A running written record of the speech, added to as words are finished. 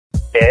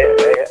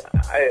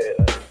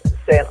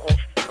saying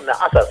on the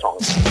other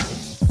songs.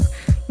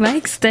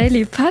 Mike's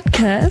Daily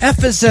Podcast.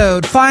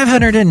 Episode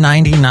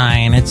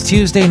 599. It's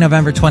Tuesday,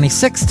 November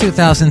 26,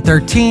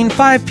 2013,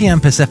 5 p.m.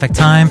 Pacific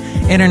Time.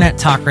 Internet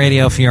talk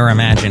radio for your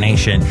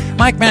imagination.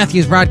 Mike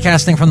Matthews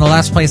broadcasting from the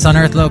last place on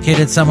Earth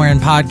located somewhere in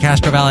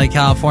Podcaster Valley,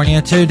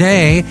 California.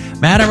 Today,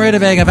 Madame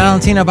Rootabega,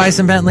 Valentino,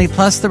 Bison Bentley,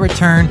 plus the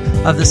return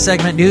of the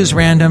segment News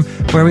Random,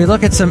 where we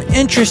look at some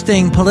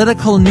interesting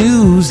political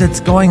news that's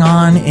going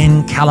on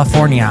in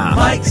California.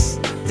 Mike's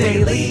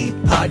Daily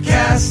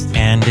Podcast.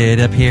 And it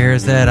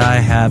appears that I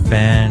have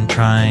been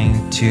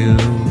trying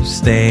to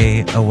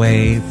stay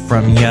away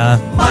from ya.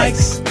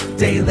 Mike's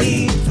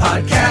Daily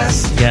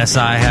Podcast. Yes,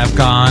 I have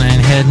gone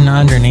and hidden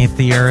underneath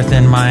the earth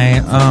in my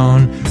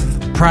own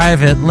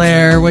private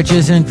lair, which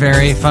isn't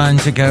very fun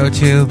to go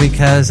to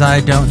because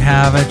I don't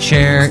have a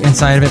chair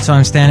inside of it, so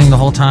I'm standing the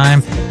whole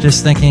time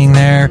just thinking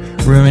there,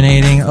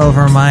 ruminating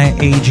over my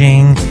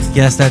aging.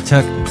 Yes, that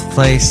took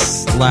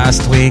place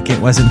last week. It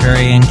wasn't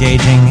very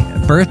engaging.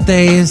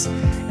 Birthdays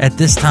at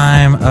this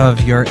time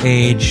of your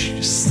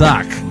age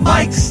suck.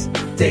 Mike's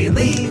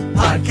Daily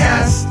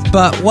Podcast.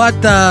 But what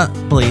the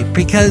bleep?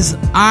 Because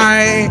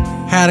I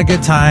had a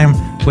good time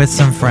with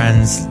some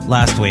friends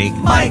last week.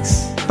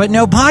 Mike's. But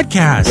no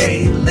podcast.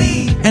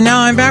 Daily. And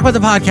now I'm back with the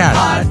podcast.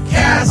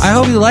 I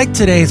hope you like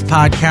today's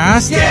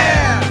podcast.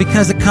 Yeah.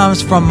 Because it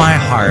comes from my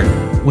heart,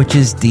 which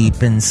is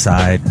deep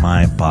inside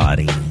my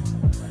body.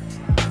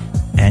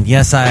 And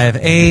yes, I have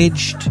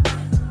aged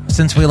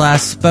since we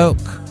last spoke.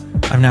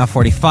 I'm now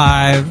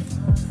 45.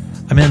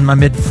 I'm in my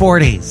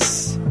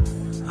mid-40s.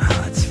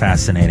 Oh, that's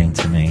fascinating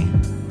to me.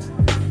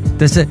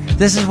 This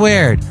is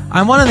weird.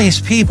 I'm one of these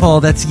people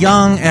that's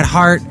young at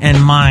heart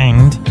and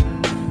mind.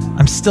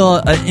 I'm still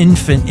an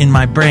infant in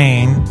my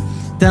brain.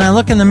 Then I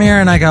look in the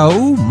mirror and I go,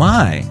 "Ooh,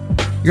 my.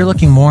 You're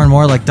looking more and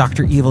more like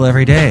Dr. Evil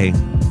every day.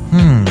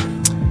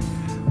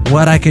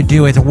 What I could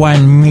do with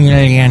 $1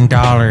 million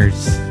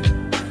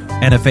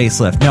and a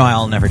facelift." No,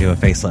 I'll never do a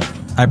facelift.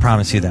 I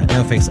promise you that.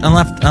 No face.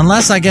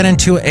 Unless I get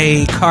into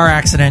a car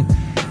accident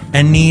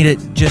and need it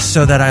just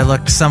so that I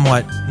look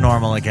somewhat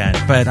normal again.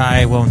 But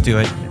I won't do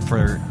it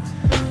for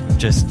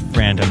just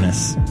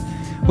randomness.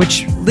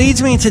 Which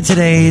leads me to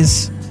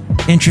today's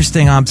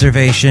interesting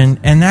observation,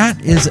 and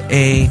that is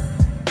a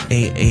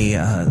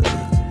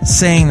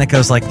saying that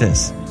goes like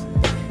this.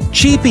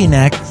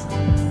 Cheapiness,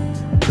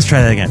 let's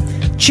try that again.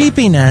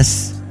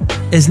 Cheapiness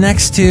is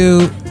next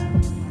to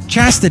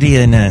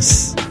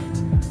chastityness.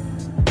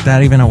 Is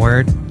that even a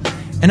word?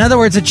 In other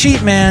words, a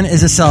cheap man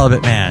is a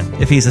celibate man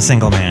if he's a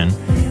single man.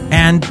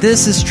 And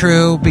this is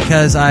true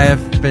because I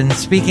have been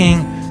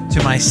speaking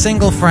to my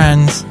single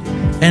friends,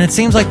 and it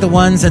seems like the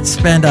ones that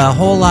spend a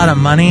whole lot of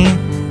money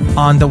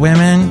on the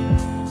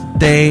women,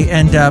 they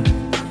end up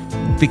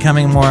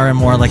becoming more and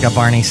more like a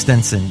Barney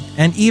Stinson.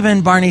 And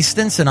even Barney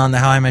Stinson on the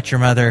How I Met Your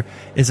Mother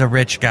is a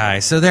rich guy.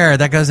 So there,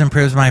 that goes and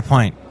proves my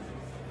point.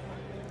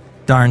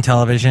 Darn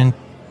television,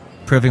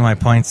 proving my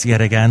points yet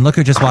again. Look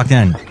who just walked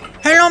in.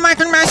 Hello,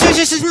 Michael Masters,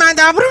 this is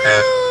Madame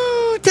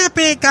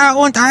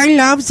Rootabega, and I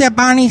love the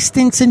Barney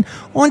Stinson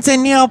and the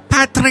Neil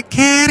Patrick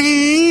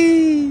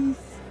Harris.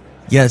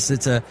 Yes,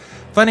 it's a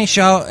funny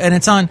show, and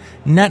it's on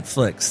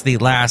Netflix, the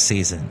last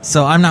season.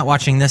 So I'm not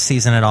watching this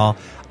season at all.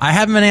 I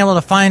haven't been able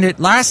to find it.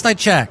 Last I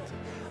checked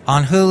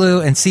on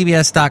Hulu and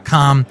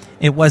CBS.com,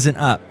 it wasn't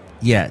up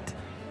yet.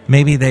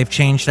 Maybe they've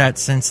changed that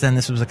since then.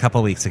 This was a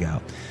couple weeks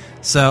ago.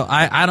 So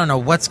I don't know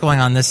what's going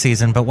on this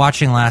season, but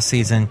watching last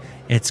season,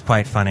 it's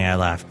quite funny. I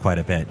laughed quite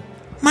a bit.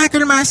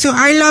 Michael Masu,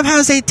 I love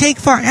how they take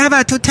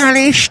forever to tell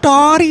a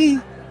story.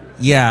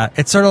 Yeah,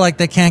 it's sort of like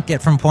they can't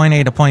get from point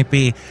A to point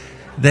B.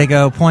 They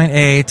go point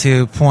A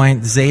to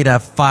point Zeta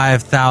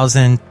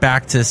 5000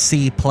 back to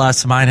C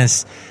plus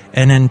minus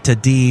and then to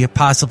D,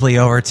 possibly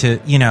over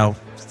to,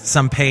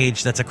 some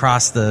page that's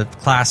across the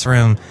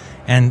classroom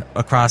and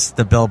across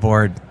the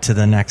billboard to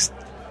the next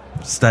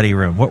study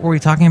room. What were we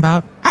talking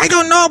about? I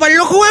don't know, but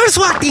look who else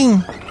walking.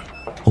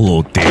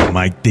 Hello there,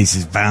 Mike. This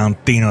is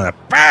Valentino, the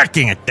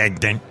parking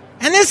attendant.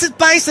 And this is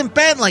Bison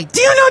Bentley.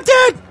 Do you know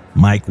that?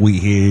 Mike, we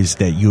hear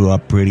that you are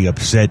pretty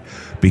upset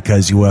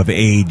because you have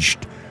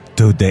aged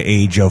to the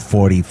age of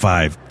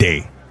 45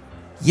 day.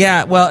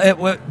 Yeah, well,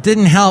 what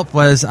didn't help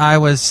was I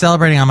was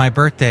celebrating on my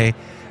birthday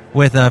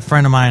with a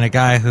friend of mine, a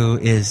guy who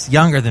is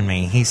younger than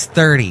me. He's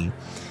 30,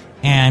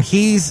 and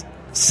he's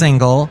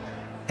single,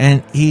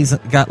 and he's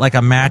got like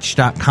a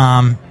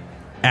Match.com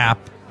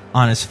app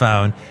on his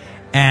phone.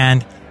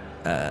 And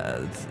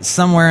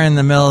somewhere in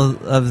the middle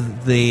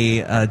of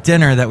the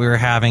dinner that we were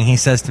having, he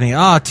says to me,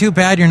 "Oh, too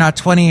bad you're not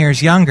 20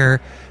 years younger,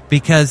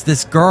 because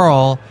this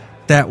girl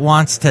that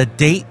wants to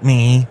date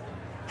me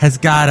has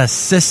got a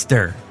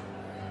sister."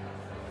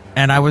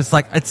 And I was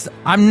like,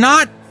 I'm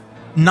not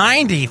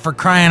 90, for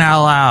crying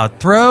out loud.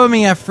 Throw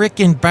me a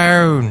freaking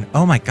bone.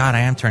 Oh my God,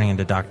 I am turning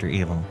into Dr.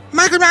 Evil.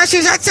 Michael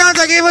Masters, that sounds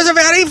like it was a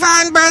very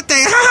fun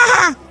birthday.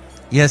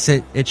 Yes,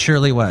 it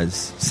surely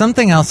was.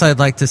 Something else I'd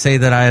like to say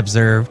that I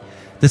observed.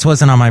 This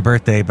wasn't on my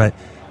birthday, but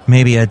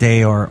maybe a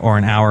day or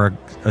an hour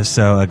or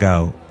so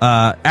ago.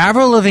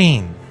 Avril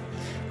Lavigne.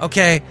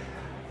 Okay,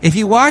 If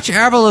you watch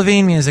Avril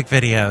Lavigne music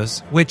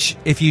videos, which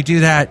if you do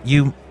that,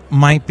 you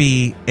might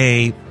be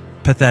a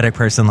pathetic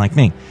person like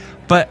me.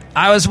 But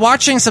I was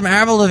watching some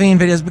Avril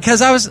Lavigne videos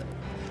because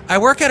I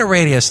work at a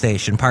radio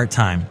station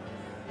part-time.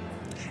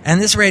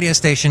 And this radio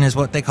station is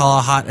what they call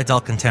a hot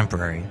adult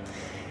contemporary.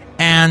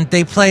 And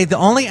they play, the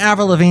only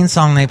Avril Lavigne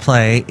song they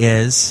play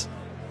is,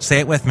 say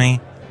it with me,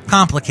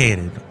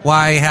 Complicated.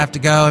 Why you have to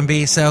go and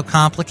be so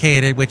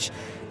complicated, which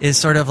is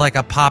sort of like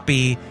a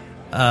poppy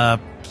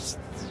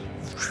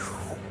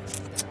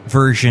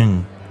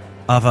version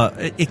of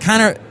it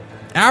kind of,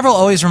 Avril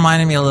always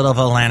reminded me a little of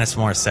Alanis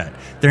Morissette.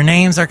 Their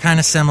names are kind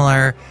of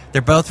similar.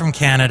 They're both from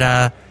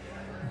Canada.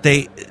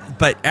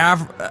 But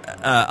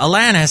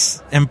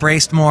Alanis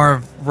embraced more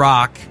of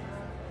rock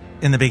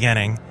in the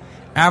beginning.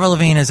 Avril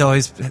Lavigne has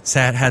always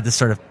had this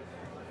sort of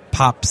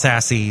pop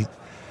sassy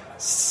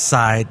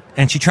side,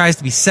 and she tries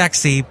to be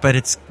sexy, but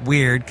it's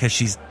weird because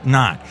she's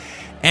not.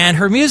 And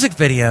her music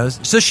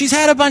videos, so she's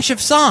had a bunch of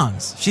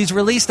songs. She's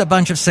released a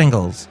bunch of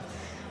singles.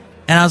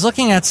 And I was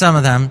looking at some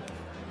of them,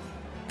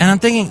 and I'm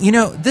thinking, you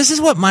know, this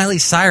is what Miley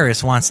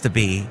Cyrus wants to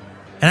be.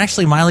 And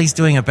actually, Miley's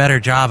doing a better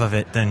job of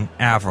it than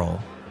Avril.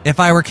 If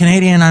I were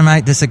Canadian, I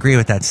might disagree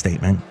with that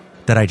statement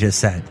that I just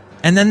said.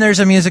 And then there's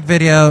a music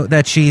video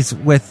that she's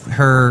with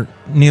her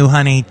new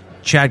honey,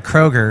 Chad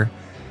Kroeger,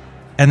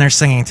 and they're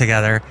singing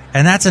together.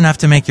 And that's enough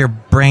to make your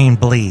brain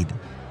bleed.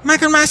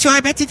 Michael Matthew,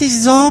 I bet this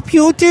is all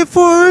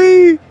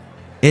beautiful.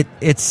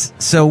 It's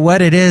so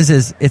what it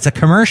is it's a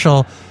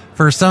commercial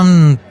for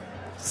some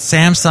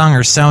Samsung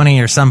or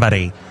Sony or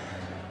somebody.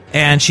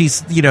 And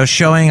she's, you know,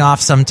 showing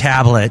off some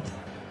tablet.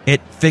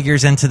 It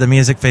figures into the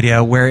music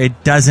video where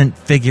it doesn't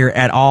figure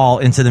at all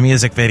into the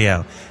music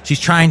video. She's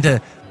trying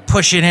to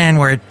push it in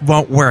where it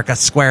won't work, a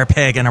square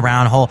peg in a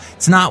round hole.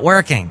 It's not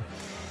working.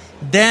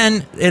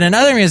 Then in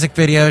another music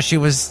video, she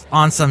was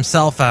on some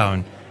cell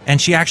phone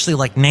and she actually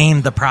like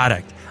named the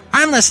product.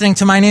 I'm listening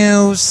to my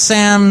new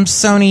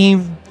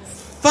Sony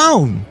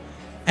phone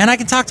and I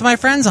can talk to my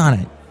friends on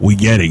it. We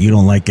get it. You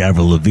don't like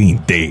Avril Lavigne,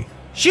 D.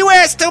 She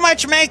wears too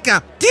much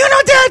makeup. Do you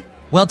know that?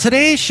 Well,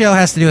 today's show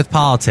has to do with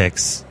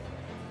politics,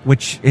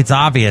 which it's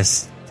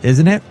obvious,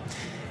 isn't it?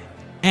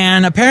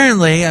 And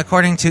apparently,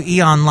 according to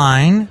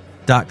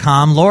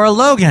eOnline.com, Laura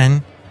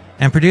Logan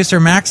and producer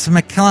Max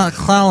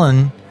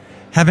McClellan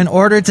have been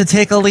ordered to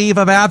take a leave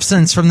of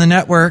absence from the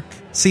network,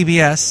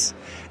 CBS,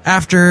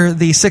 after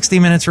the 60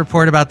 Minutes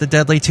report about the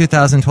deadly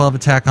 2012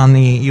 attack on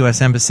the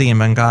U.S. Embassy in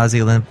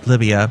Benghazi,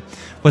 Libya,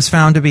 was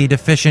found to be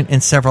deficient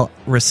in several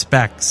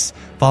respects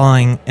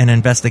following an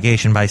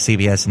investigation by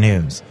CBS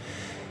News.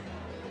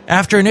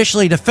 After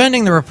initially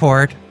defending the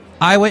report,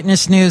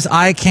 Eyewitness News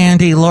eye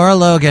candy Laura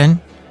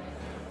Logan,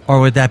 or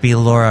would that be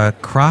Laura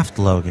Croft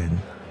Logan?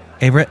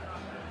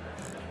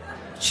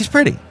 She's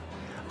pretty.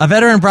 A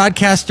veteran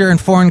broadcaster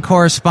and foreign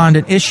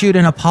correspondent issued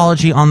an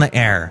apology on the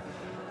air.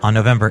 On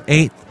November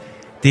 8th,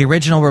 the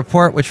original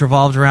report, which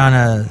revolved around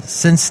a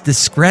since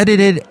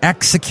discredited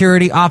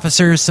ex-security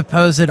officer's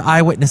supposed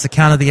eyewitness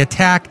account of the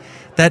attack,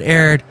 that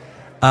aired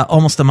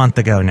almost a month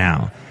ago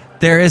now.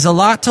 There is a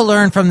lot to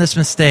learn from this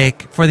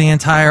mistake for the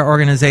entire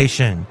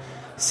organization,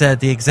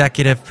 said the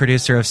executive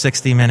producer of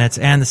 60 Minutes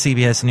and the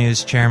CBS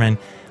News chairman,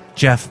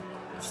 Jeff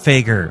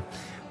Fager.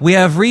 We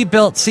have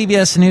rebuilt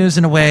CBS News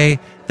in a way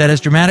that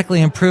has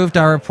dramatically improved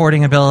our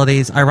reporting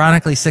abilities.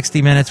 Ironically,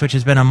 60 Minutes, which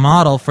has been a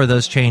model for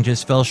those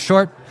changes, fell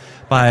short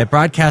by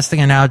broadcasting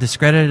a now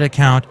discredited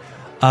account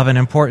of an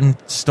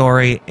important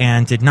story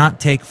and did not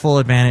take full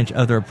advantage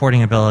of the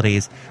reporting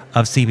abilities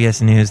of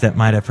CBS News that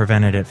might have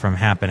prevented it from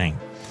happening.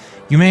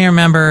 You may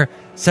remember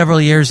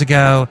several years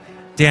ago,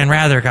 Dan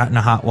Rather got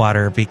into hot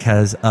water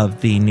because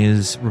of the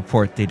news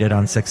report they did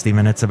on 60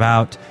 Minutes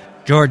about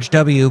George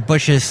W.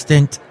 Bush's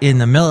stint in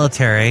the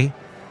military,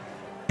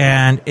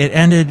 and it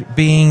ended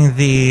being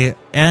the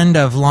end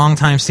of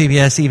longtime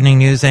CBS Evening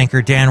News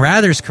anchor Dan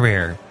Rather's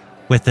career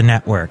with the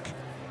network,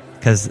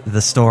 because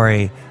the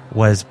story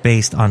was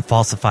based on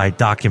falsified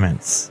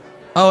documents.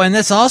 Oh, and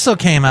this also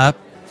came up.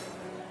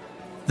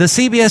 The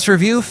CBS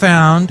Review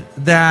found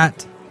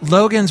that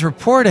Logan's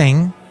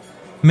reporting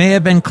may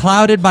have been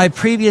clouded by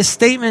previous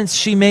statements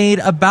she made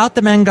about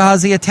the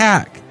Benghazi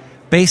attack,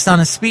 based on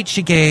a speech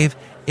she gave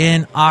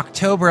in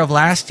October of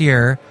last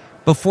year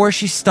before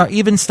she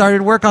even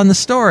started work on the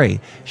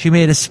story. She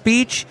made a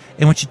speech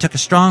in which she took a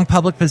strong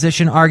public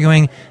position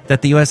arguing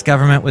that the U.S.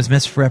 government was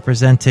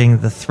misrepresenting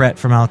the threat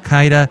from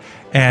al-Qaeda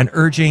and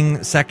urging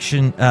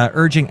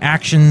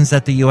actions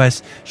that the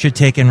U.S. should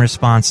take in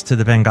response to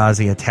the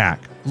Benghazi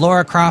attack.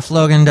 Laura Croft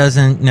Logan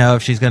doesn't know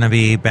if she's going to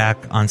be back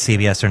on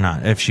CBS or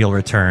not, if she'll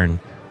return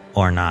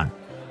or not.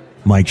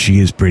 Mike, she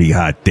is pretty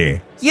hot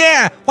there.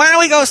 Yeah, why don't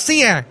we go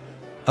see her?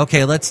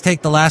 Okay, let's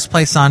take the last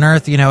place on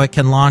Earth. You know, it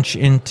can launch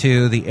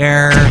into the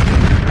air,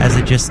 as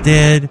it just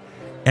did.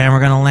 And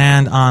we're going to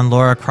land on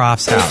Laura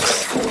Croft's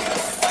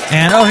house.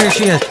 And, oh, here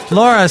she is.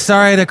 Laura,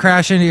 sorry to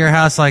crash into your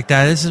house like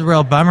that. This is a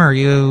real bummer,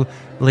 you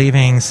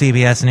leaving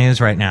CBS News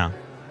right now.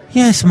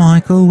 Yes,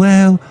 Michael,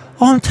 well,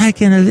 I'm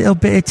taking a little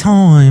bit of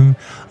time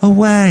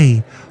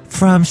away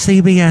from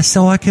CBS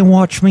so I can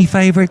watch my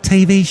favourite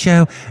TV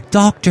show,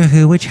 Doctor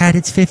Who, which had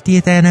its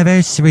 50th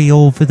anniversary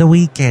over the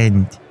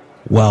weekend.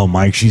 Well,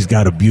 Mike, she's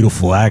got a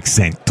beautiful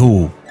accent,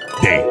 too.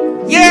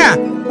 Yeah,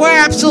 we're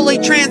absolutely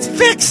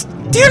transfixed.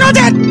 Do you know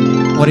that?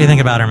 What do you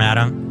think about her,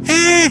 madam?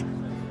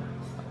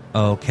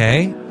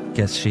 Okay.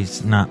 Guess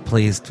she's not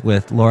pleased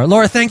with Laura.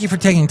 Laura, thank you for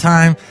taking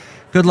time.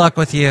 Good luck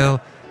with you.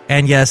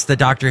 And yes, the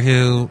Doctor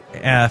Who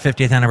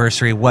 50th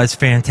anniversary was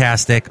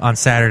fantastic on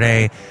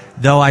Saturday,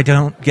 though I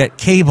don't get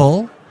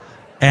cable,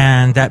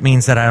 and that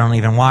means that I don't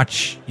even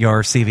watch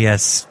your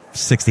CBS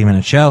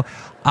 60-minute show.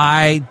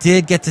 I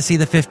did get to see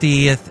the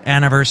 50th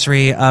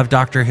anniversary of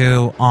Doctor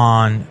Who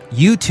on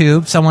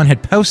YouTube. Someone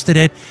had posted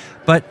it,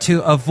 but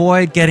to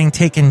avoid getting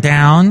taken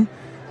down,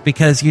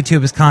 because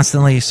YouTube is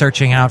constantly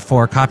searching out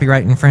for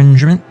copyright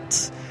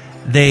infringement,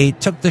 they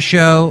took the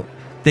show,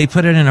 they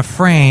put it in a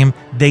frame,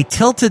 they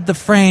tilted the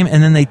frame,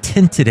 and then they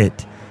tinted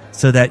it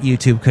so that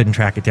YouTube couldn't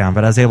track it down.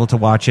 But I was able to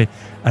watch it,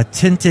 a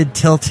tinted,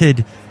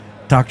 tilted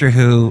Doctor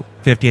Who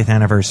 50th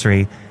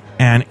anniversary,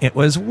 and it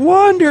was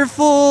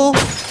wonderful.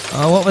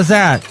 What was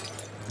that?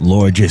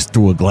 Laura just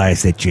threw a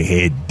glass at your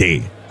head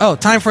there. Oh,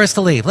 time for us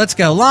to leave. Let's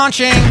go.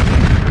 Launching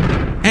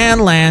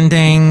and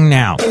landing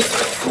now.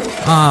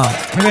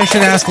 Maybe I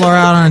should ask Laura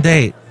out on a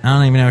date. I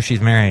don't even know if she's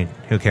married.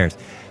 Who cares?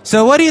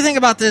 So what do you think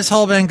about this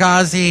whole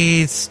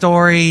Benghazi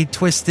story,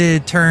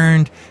 twisted,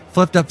 turned,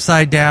 flipped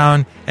upside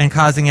down, and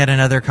causing yet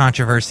another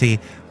controversy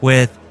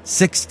with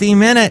 60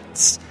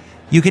 Minutes?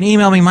 You can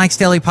email me,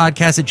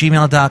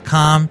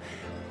 mikesdailypodcast@gmail.com,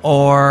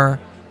 or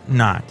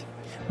not.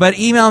 But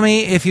email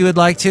me if you would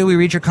like to. We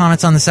read your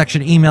comments on the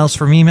section emails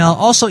from email.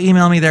 Also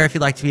email me there if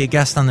you'd like to be a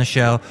guest on the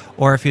show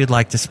or if you'd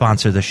like to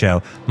sponsor the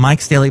show.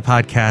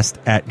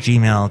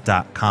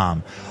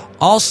 mikesdailypodcast@gmail.com.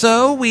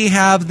 Also, we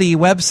have the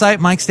website,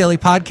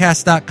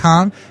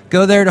 mikesdailypodcast.com.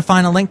 Go there to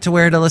find a link to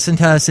where to listen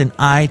to us in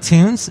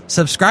iTunes.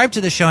 Subscribe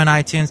to the show in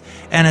iTunes.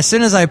 And as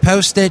soon as I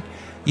post it,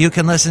 you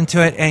can listen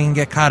to it and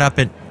get caught up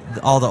in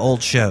all the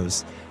old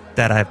shows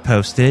that I've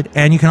posted.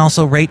 And you can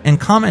also rate and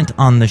comment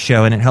on the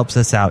show, and it helps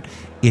us out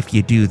if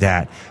you do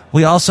that.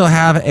 We also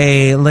have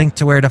a link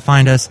to where to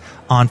find us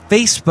on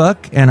Facebook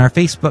and our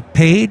Facebook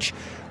page.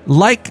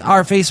 Like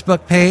our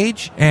Facebook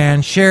page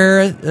and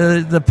share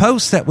the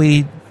posts that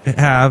we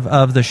have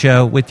of the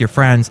show with your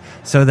friends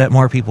so that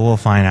more people will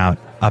find out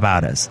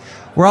about us.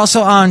 We're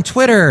also on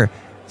Twitter,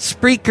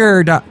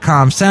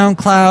 Spreaker.com,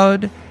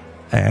 SoundCloud,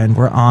 and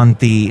we're on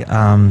the,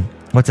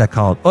 what's that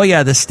called? Oh,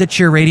 yeah, the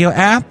Stitcher Radio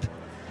app.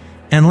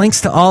 And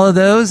links to all of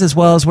those, as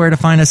well as where to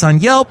find us on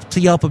Yelp to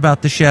Yelp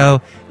about the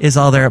show, is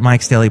all there at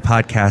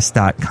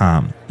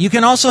mikesdailypodcast.com. You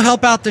can also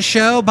help out the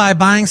show by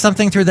buying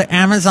something through the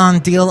Amazon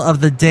deal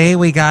of the day.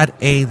 We got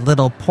a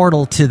little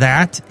portal to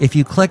that. If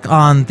you click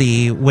on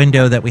the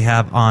window that we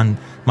have on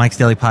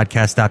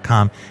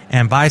mikesdailypodcast.com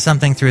and buy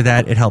something through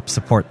that, it helps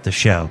support the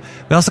show.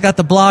 We also got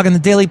the blog and the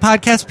daily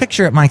podcast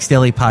picture at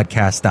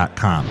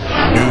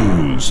mikesdailypodcast.com.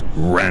 News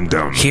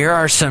Random. Here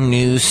are some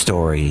news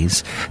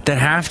stories that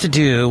have to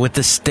do with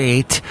the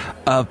state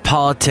of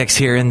politics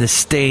here in the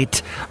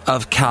state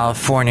of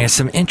California.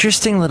 Some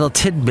interesting little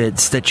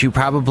tidbits that you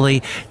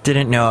probably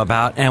didn't know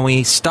about. And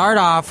we start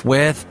off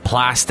with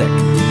plastic.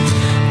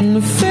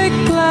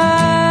 Fake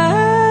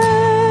plastic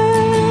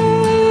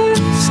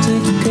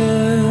girl.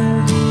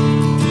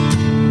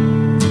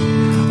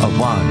 A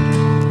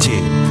 1, 2,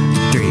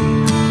 3,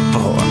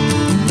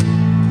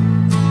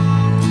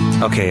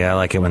 4. Okay, I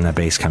like it when that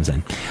bass comes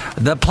in.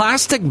 The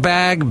plastic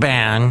bag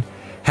ban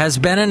has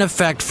been in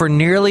effect for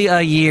nearly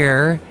a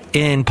year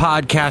in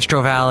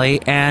Castro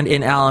Valley and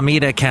in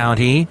Alameda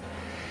County.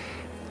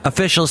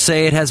 Officials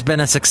say it has been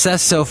a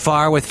success so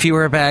far, with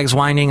fewer bags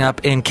winding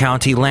up in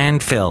county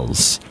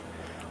landfills.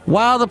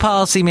 While the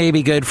policy may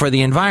be good for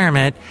the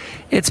environment,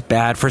 it's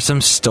bad for some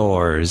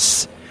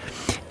stores.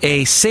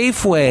 A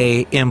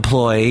Safeway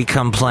employee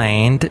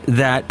complained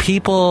that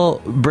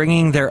people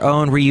bringing their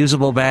own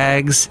reusable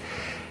bags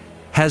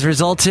has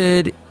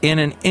resulted in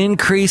an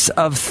increase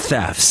of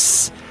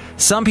thefts.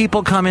 Some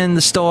people come in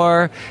the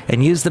store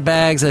and use the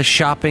bags as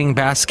shopping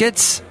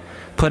baskets,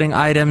 putting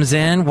items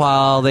in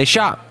while they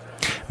shop.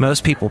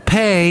 Most people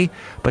pay,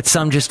 but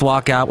some just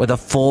walk out with a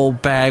full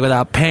bag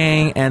without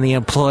paying, and the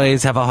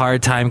employees have a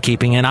hard time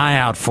keeping an eye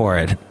out for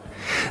it.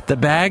 The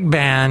bag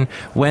ban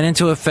went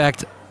into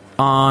effect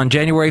on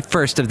January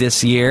 1st of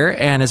this year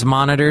and is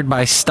monitored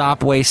by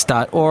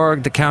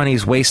StopWaste.org, the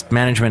county's waste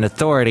management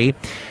authority.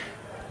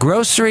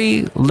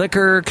 Grocery,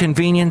 liquor,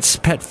 convenience,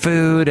 pet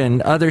food,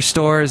 and other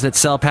stores that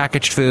sell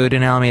packaged food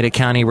in Alameda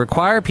County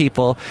require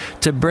people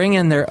to bring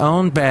in their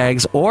own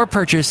bags or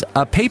purchase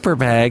a paper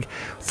bag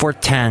for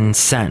 10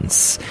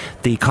 cents.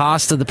 The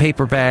cost of the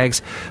paper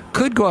bags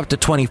could go up to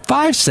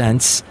 25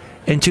 cents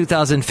in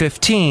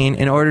 2015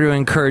 in order to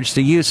encourage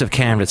the use of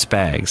canvas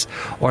bags,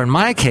 or in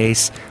my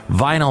case,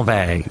 vinyl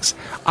bags.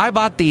 I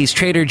bought these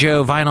Trader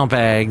Joe vinyl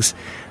bags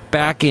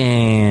back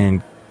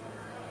in,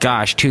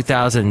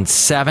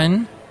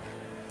 2007.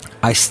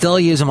 I still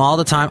use them all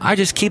the time. I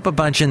just keep a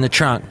bunch in the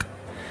trunk.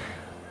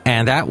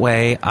 And that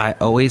way, I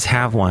always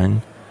have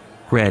one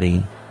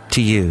ready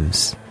to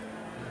use.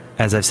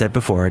 As I've said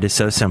before, it is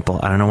so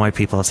simple. I don't know why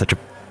people have such a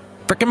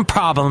freaking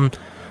problem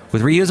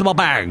with reusable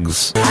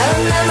bags. I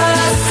remember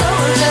a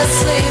soldier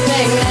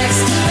sleeping next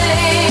to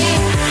me,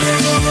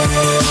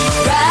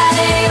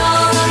 riding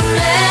on the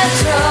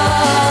metro.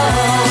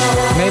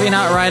 Maybe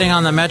not riding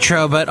on the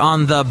metro, but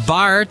on the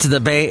BART,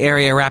 the Bay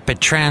Area Rapid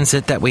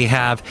Transit that we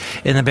have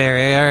in the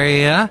Bay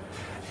Area.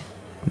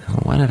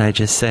 What did I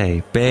just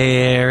say?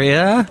 Bay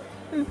Area?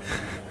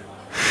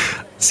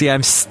 See,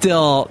 I'm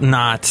still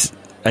not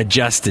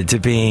adjusted to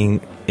being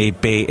a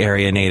Bay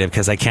Area native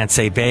because I can't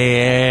say Bay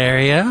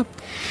Area.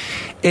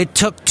 It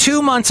took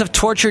 2 months of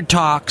tortured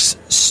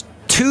talks,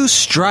 2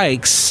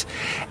 strikes,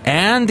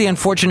 and the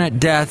unfortunate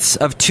deaths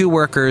of 2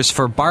 workers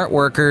for BART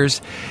workers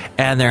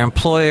and their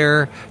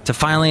employer to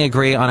finally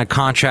agree on a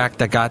contract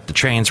that got the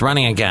trains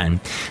running again.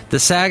 The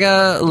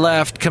saga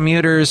left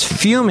commuters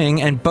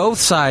fuming and both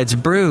sides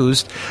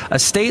bruised. A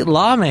state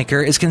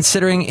lawmaker is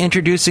considering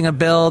introducing a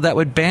bill that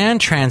would ban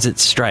transit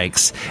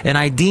strikes, an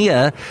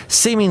idea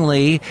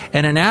seemingly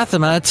an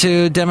anathema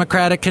to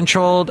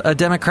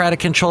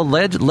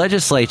Democratic-controlled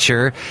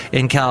legislature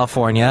in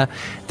California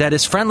that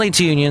is friendly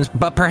to unions,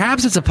 but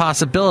perhaps it's a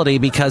possibility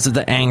because of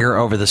the anger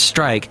over the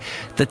strike.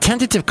 The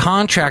tentative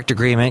contract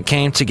agreement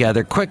came together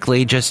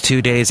quickly just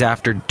 2 days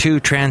after 2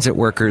 transit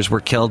workers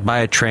were killed by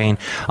a train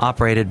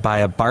operated by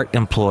a BART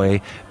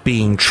employee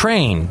being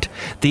trained.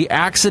 The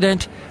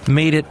accident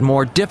made it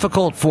more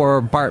difficult for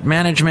BART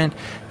management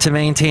to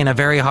maintain a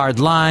very hard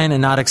line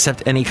and not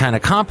accept any kind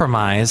of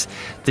compromise.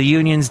 The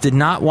unions did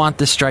not want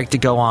the strike to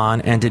go on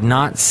and did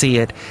not see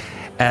it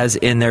as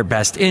in their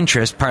best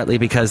interest, partly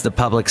because the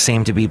public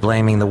seemed to be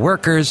blaming the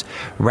workers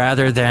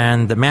rather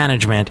than the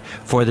management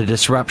for the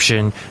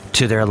disruption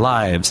to their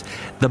lives.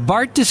 The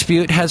BART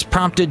dispute has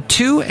prompted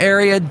 2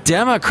 area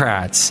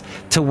Democrats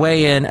to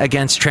weigh in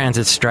against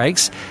transit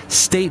strikes.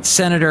 State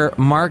Senator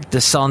Mark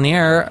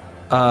DeSaulnier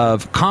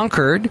of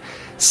Concord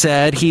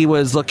said he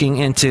was looking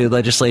into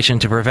legislation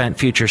to prevent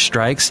future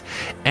strikes,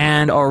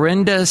 and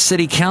Orinda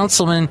City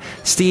Councilman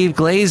Steve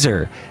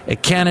Glazer, a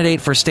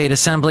candidate for state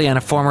assembly and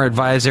a former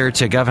advisor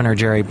to Governor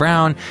Jerry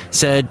Brown,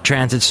 said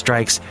transit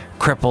strikes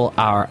cripple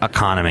our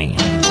economy.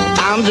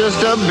 I'm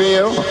just a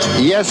bill.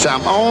 Yes,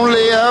 I'm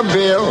only a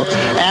bill.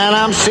 And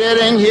I'm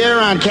sitting here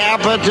on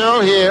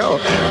Capitol Hill.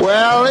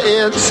 Well,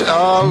 it's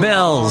a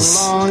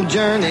long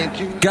journey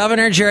to...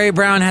 Governor Jerry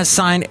Brown has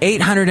signed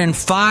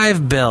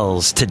 805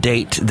 bills to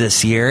date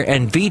this year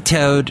and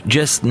vetoed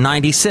just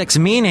 96,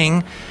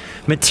 meaning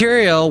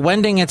material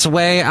wending its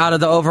way out of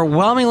the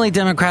overwhelmingly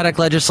Democratic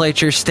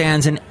legislature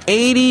stands an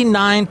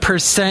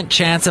 89%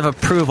 chance of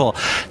approval.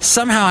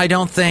 Somehow I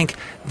don't think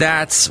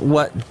that's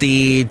what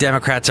the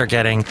Democrats are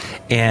getting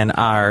in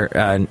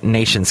our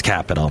nation's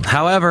capital.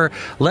 However,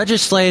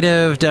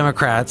 legislative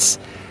Democrats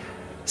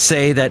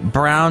say that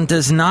Brown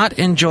does not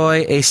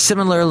enjoy a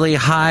similarly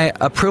high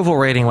approval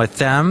rating with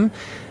them.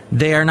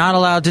 They are not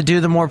allowed to do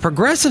the more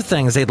progressive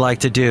things they'd like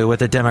to do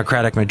with a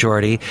Democratic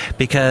majority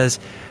because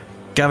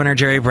Governor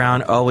Jerry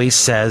Brown always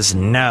says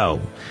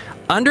no.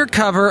 Under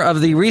cover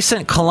of the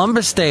recent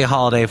Columbus Day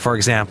holiday, for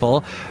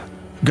example,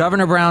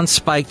 Governor Brown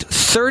spiked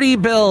 30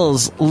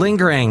 bills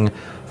lingering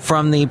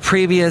from the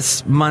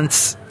previous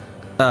month's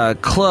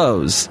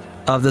close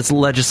of this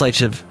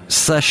legislative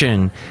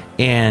session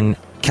in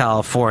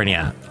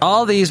California.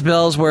 All these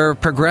bills were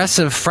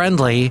progressive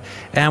friendly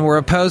and were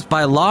opposed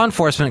by law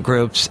enforcement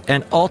groups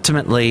and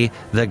ultimately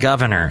the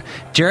governor.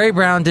 Jerry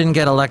Brown didn't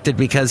get elected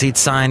because he'd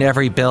signed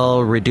every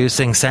bill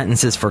reducing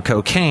sentences for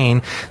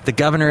cocaine. The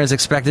governor is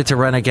expected to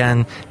run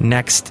again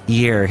next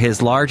year.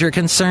 His larger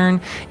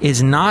concern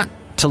is not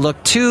to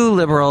look too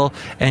liberal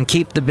and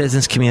keep the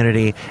business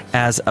community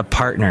as a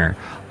partner.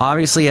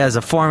 Obviously, as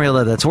a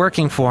formula that's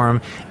working for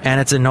him, and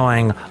it's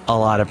annoying a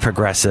lot of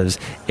progressives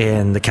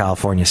in the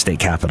California state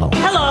capitol.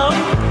 Hello,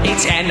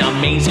 it's an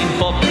amazing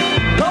book.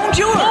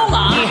 Bonjour.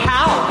 Hola. Ni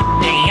hao.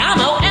 Me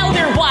llamo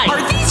Elder White.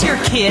 Are these your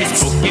kids?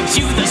 This book gives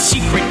you the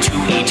secret to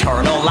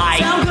eternal life.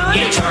 Sound good?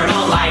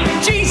 Eternal life.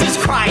 Jesus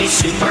Christ.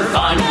 Super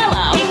fun.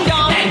 Hello. Ding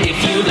dong. And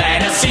if you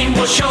let us in,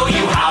 we'll show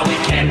you how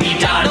it can be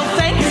done. No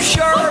thanks. You're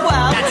sure? Oh,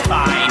 well. That's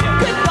fine.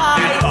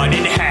 Goodbye. Have fun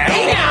in hell.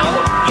 Hey now.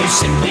 You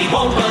simply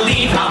won't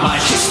believe how much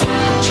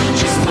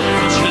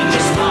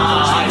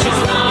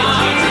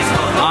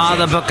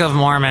the Book of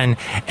Mormon.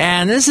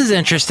 And this is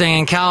interesting.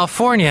 In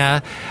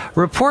California,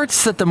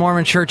 reports that the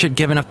Mormon Church had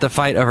given up the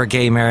fight over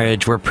gay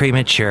marriage were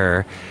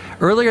premature.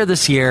 Earlier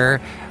this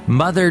year,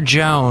 Mother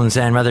Jones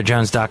and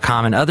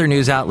MotherJones.com and other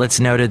news outlets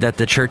noted that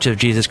the Church of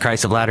Jesus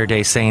Christ of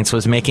Latter-day Saints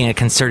was making a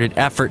concerted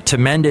effort to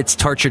mend its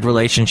tortured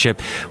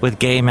relationship with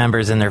gay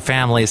members and their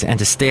families and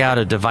to stay out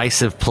of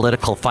divisive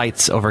political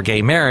fights over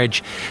gay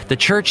marriage. The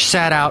church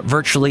sat out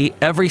virtually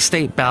every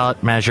state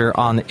ballot measure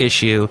on the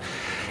issue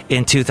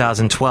in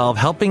 2012,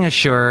 helping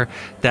assure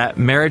that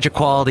marriage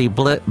equality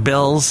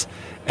bills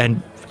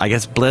and, I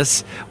guess,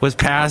 bliss was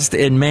passed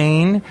in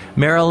Maine,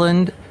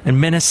 Maryland,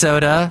 and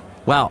Minnesota.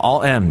 Wow,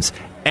 all M's.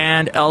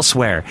 And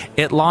elsewhere.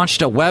 It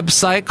launched a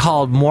website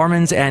called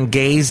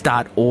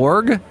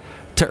mormonsandgays.org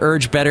to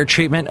urge better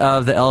treatment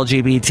of the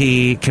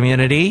LGBT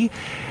community.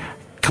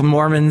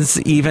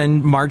 Mormons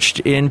even marched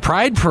in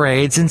pride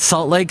parades in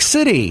Salt Lake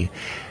City.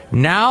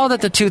 Now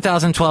that the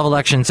 2012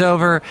 election's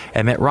over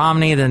and Mitt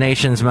Romney, the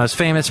nation's most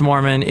famous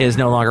Mormon, is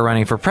no longer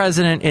running for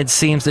president, it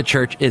seems the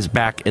church is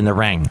back in the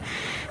ring.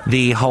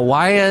 The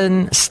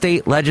Hawaiian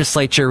state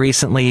legislature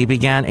recently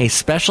began a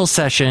special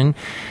session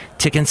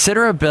to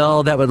consider a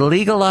bill that would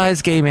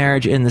legalize gay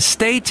marriage in the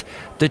state.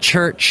 The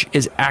church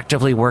is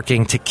actively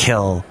working to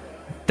kill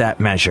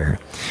that measure.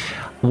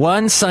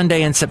 One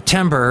Sunday in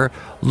September,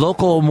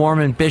 local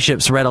Mormon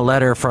bishops read a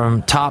letter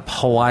from top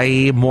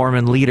Hawaii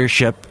Mormon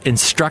leadership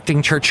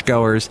instructing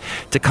churchgoers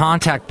to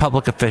contact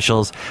public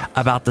officials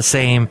about the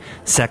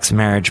same-sex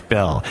marriage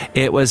bill.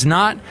 It was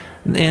not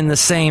in the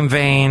same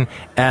vein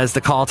as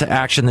the call to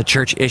action the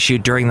church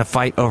issued during the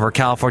fight over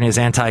California's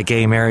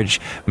anti-gay marriage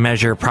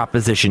measure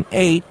Proposition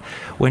 8,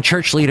 when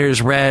church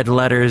leaders read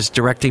letters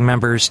directing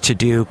members to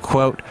do,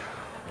 quote,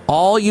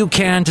 all you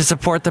can to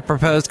support the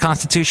proposed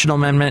constitutional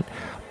amendment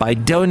by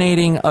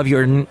donating of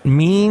your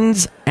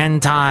means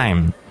and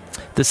time.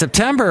 The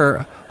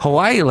September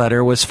Hawaii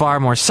letter was far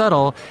more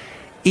subtle,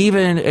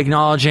 even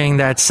acknowledging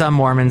that some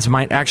Mormons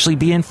might actually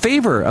be in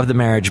favor of the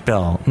marriage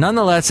bill.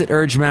 Nonetheless, it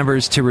urged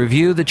members to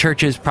review the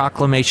church's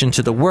proclamation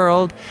to the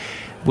world,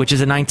 which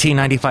is a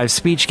 1995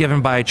 speech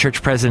given by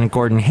Church President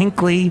Gordon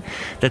Hinckley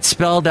that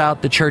spelled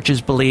out the church's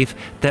belief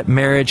that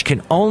marriage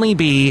can only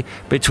be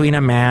between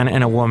a man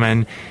and a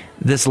woman.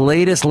 This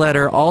latest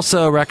letter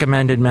also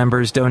recommended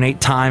members donate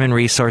time and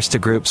resource to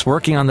groups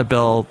working on the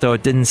bill, though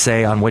it didn't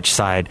say on which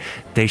side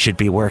they should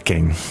be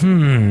working.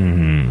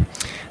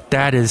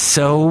 That is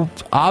so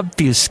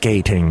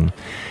obfuscating.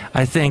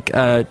 I think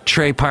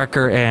Trey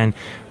Parker and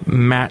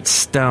Matt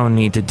Stone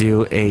need to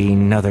do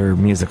another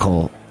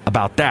musical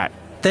about that.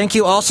 Thank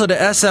you also to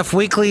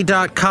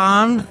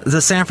sfweekly.com,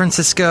 the San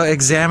Francisco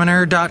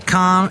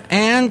Examiner.com,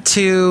 and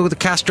to the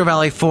Castro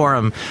Valley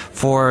Forum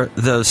for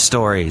those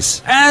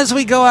stories. As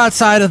we go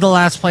outside of the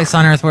last place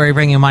on earth where we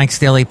bring you Mike's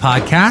Daily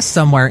Podcast,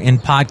 somewhere in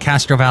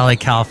Castro Valley,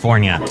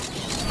 California. And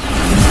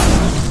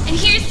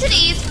here's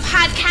today's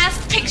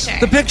podcast picture.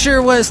 The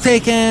picture was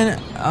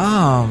taken,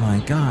 oh my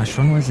gosh,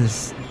 when was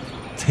this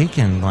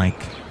taken?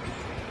 Like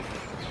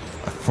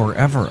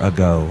forever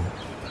ago.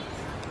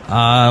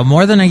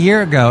 More than a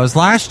year ago. It was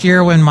last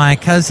year when my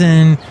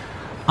cousin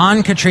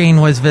Ann-Katrine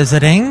was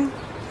visiting,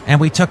 and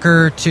we took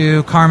her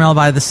to Carmel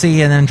by the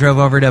Sea and then drove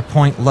over to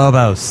Point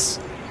Lobos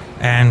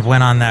and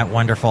went on that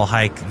wonderful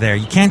hike there.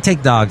 You can't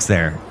take dogs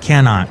there.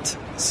 Cannot.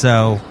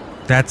 So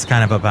that's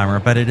kind of a bummer,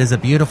 but it is a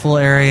beautiful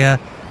area.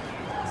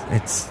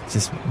 It's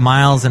just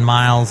miles and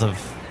miles of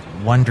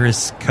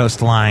wondrous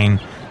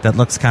coastline that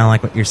looks kind of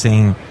like what you're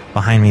seeing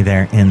behind me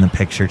there in the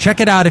picture. Check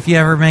it out if you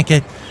ever make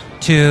it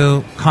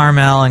to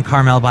Carmel and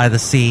Carmel by the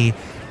Sea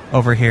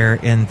over here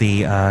in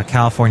the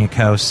California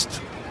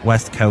coast,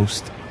 West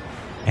Coast,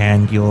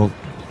 and you'll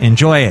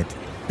enjoy it.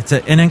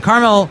 And in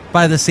Carmel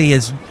by the Sea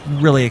is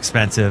really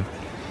expensive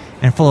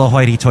and full of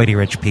hoity-toity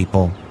rich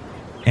people.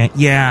 And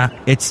yeah,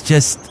 it's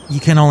just, you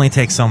can only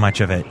take so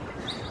much of it.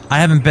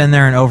 I haven't been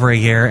there in over a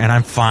year, and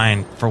I'm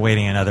fine for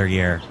waiting another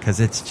year because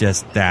it's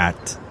just that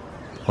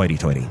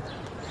hoity-toity.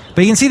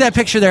 But you can see that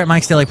picture there at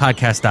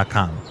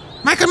mikesdailypodcast.com.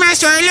 Michael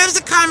Master, I love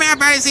the Carmel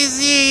by the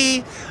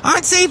Sea.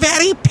 Aren't they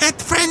very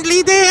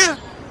pet-friendly there?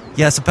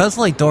 Yeah,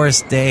 supposedly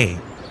Doris Day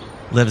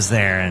lives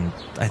there, and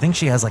I think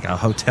she has like a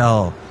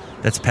hotel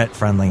that's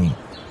pet-friendly.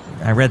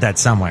 I read that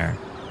somewhere,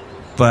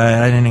 but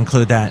I didn't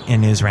include that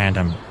in News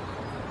Random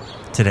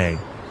today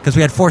because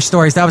we had 4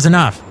 stories. That was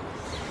enough.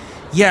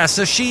 Yeah,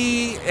 so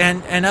she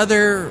and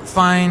other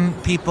fine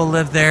people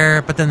live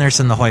there, but then there's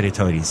some of the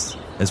hoity-toities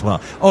as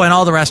well. Oh, and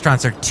all the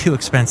restaurants are too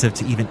expensive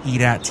to even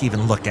eat at, to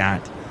even look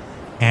at.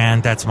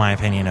 And that's my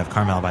opinion of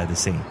Carmel by the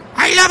Sea.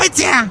 I love it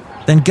there.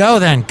 Then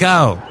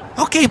go.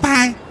 Okay,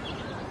 bye.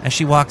 As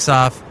she walks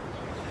off,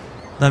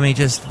 let me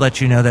just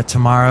let you know that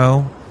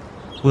tomorrow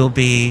will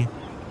be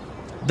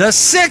the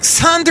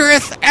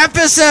 600th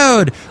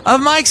episode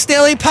of Mike's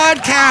Daily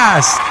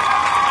Podcast.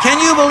 Can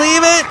you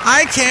believe it?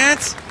 I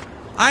can't.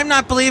 I'm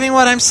not believing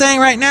what I'm saying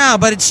right now,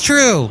 but it's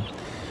true.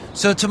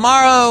 So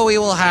tomorrow we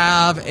will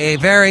have a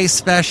very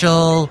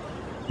special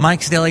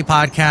Mike's Daily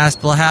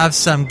Podcast. We'll have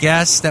some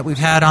guests that we've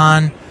had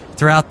on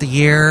throughout the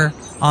year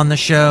on the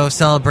show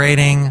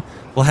celebrating.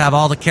 We'll have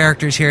all the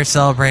characters here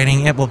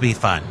celebrating. It will be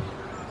fun.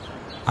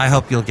 I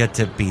hope you'll get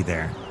to be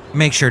there.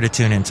 Make sure to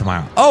tune in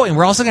tomorrow. Oh, and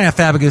we're also going to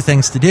have FABAGOO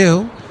Things to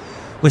Do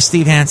with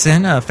Steve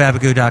Hansen of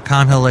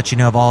FABAGOO.com. He'll let you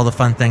know of all the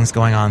fun things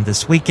going on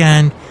this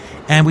weekend.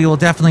 And we will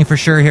definitely for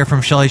sure hear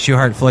from Chely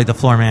Shoehart, Floyd the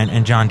Floorman,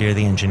 and John Deere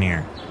the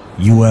engineer.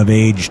 You have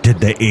aged to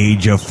the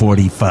age of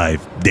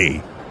 45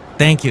 day.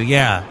 Thank you,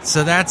 yeah.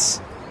 So that's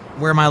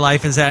where my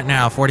life is at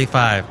now,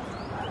 45.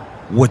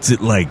 What's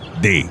it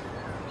like, day?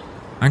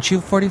 Aren't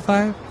you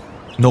 45?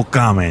 No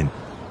comment.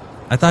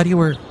 I thought you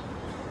were...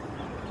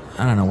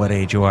 I don't know what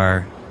age you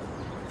are.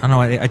 I don't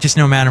know. I just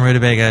know Madame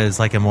Rootabega is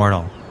like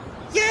immortal.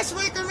 Yes,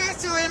 Michael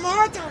Master,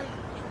 immortal.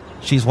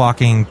 She's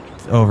walking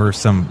over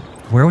some...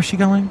 Where was she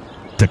going?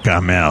 To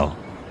Carmel.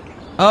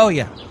 Oh,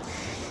 yeah.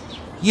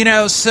 You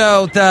know,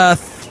 so the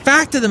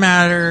fact of the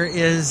matter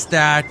is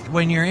that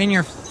when you're in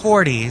your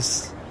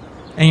 40s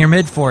and your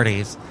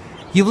mid-40s,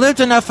 you've lived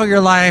enough of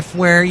your life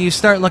where you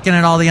start looking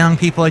at all the young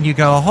people and you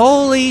go,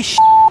 holy shit,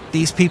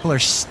 these people are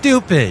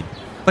stupid.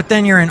 But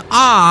then you're in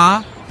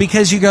awe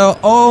because you go,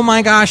 oh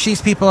my gosh,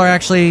 these people are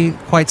actually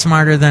quite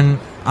smarter than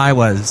I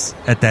was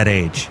at that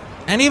age.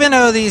 And even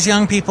though these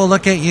young people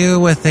look at you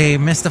with a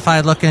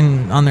mystified look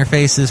on their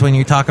faces when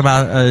you talk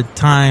about a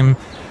time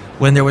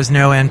when there was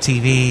no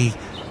MTV,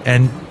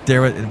 and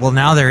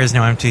now there is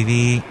no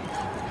MTV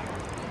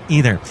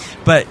either.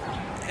 But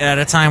at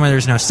a time when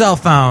there's no cell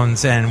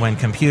phones and when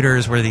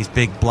computers were these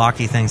big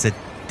blocky things that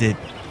did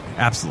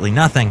absolutely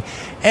nothing,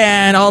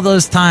 and all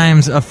those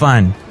times of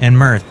fun and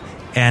mirth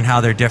and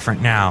how they're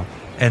different now.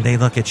 And they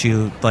look at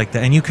you like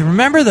that. And you can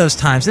remember those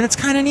times. And it's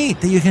kind of neat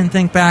that you can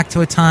think back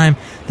to a time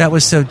that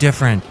was so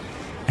different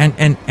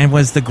and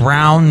was the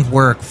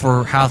groundwork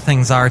for how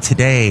things are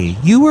today.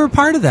 You were a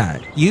part of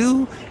that.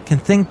 You can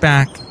think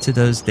back to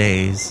those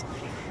days.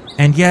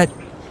 And yet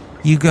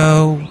you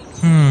go,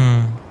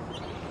 I'm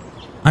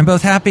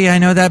both happy, I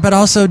know that, but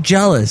also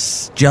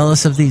jealous.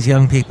 Jealous of these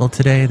young people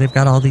today. They've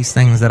got all these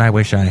things that I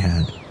wish I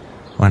had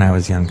when I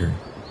was younger.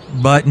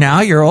 But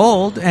now you're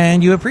old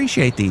and you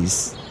appreciate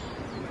these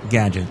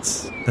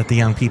gadgets that the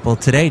young people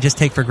today just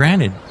take for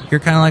granted.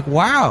 You're kind of like,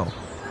 wow,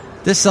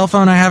 this cell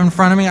phone I have in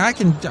front of me, I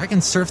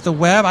can surf the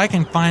web, I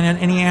can find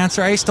any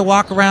answer. I used to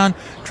walk around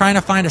trying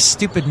to find a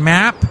stupid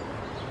map.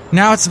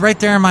 Now it's right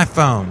there in my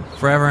phone,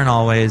 forever and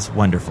always.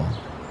 Wonderful.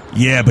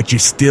 Yeah, but you're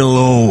still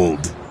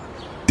old.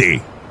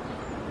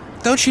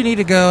 Don't you need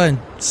to go and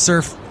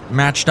surf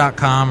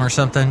Match.com or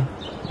something?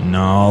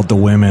 No, the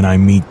women I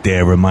meet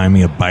there remind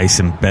me of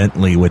Bison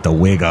Bentley with a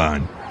wig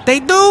on. They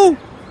do?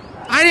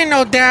 I didn't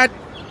know that.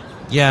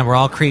 Yeah, we're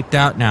all creeped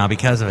out now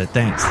because of it.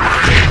 Thanks.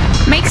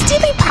 Mike's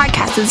Daily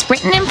Podcast is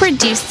written and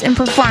produced and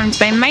performed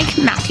by Mike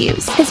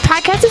Matthews. His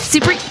podcast is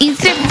super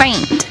easy to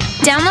find.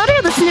 Download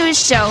or listen to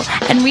his show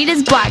and read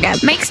his blog at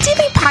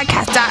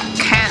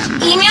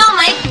mikesdailypodcast.com. Email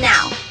Mike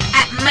now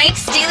at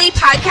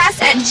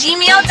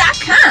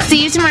mikesdailypodcast@gmail.com.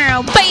 See you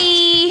tomorrow.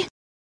 Bye!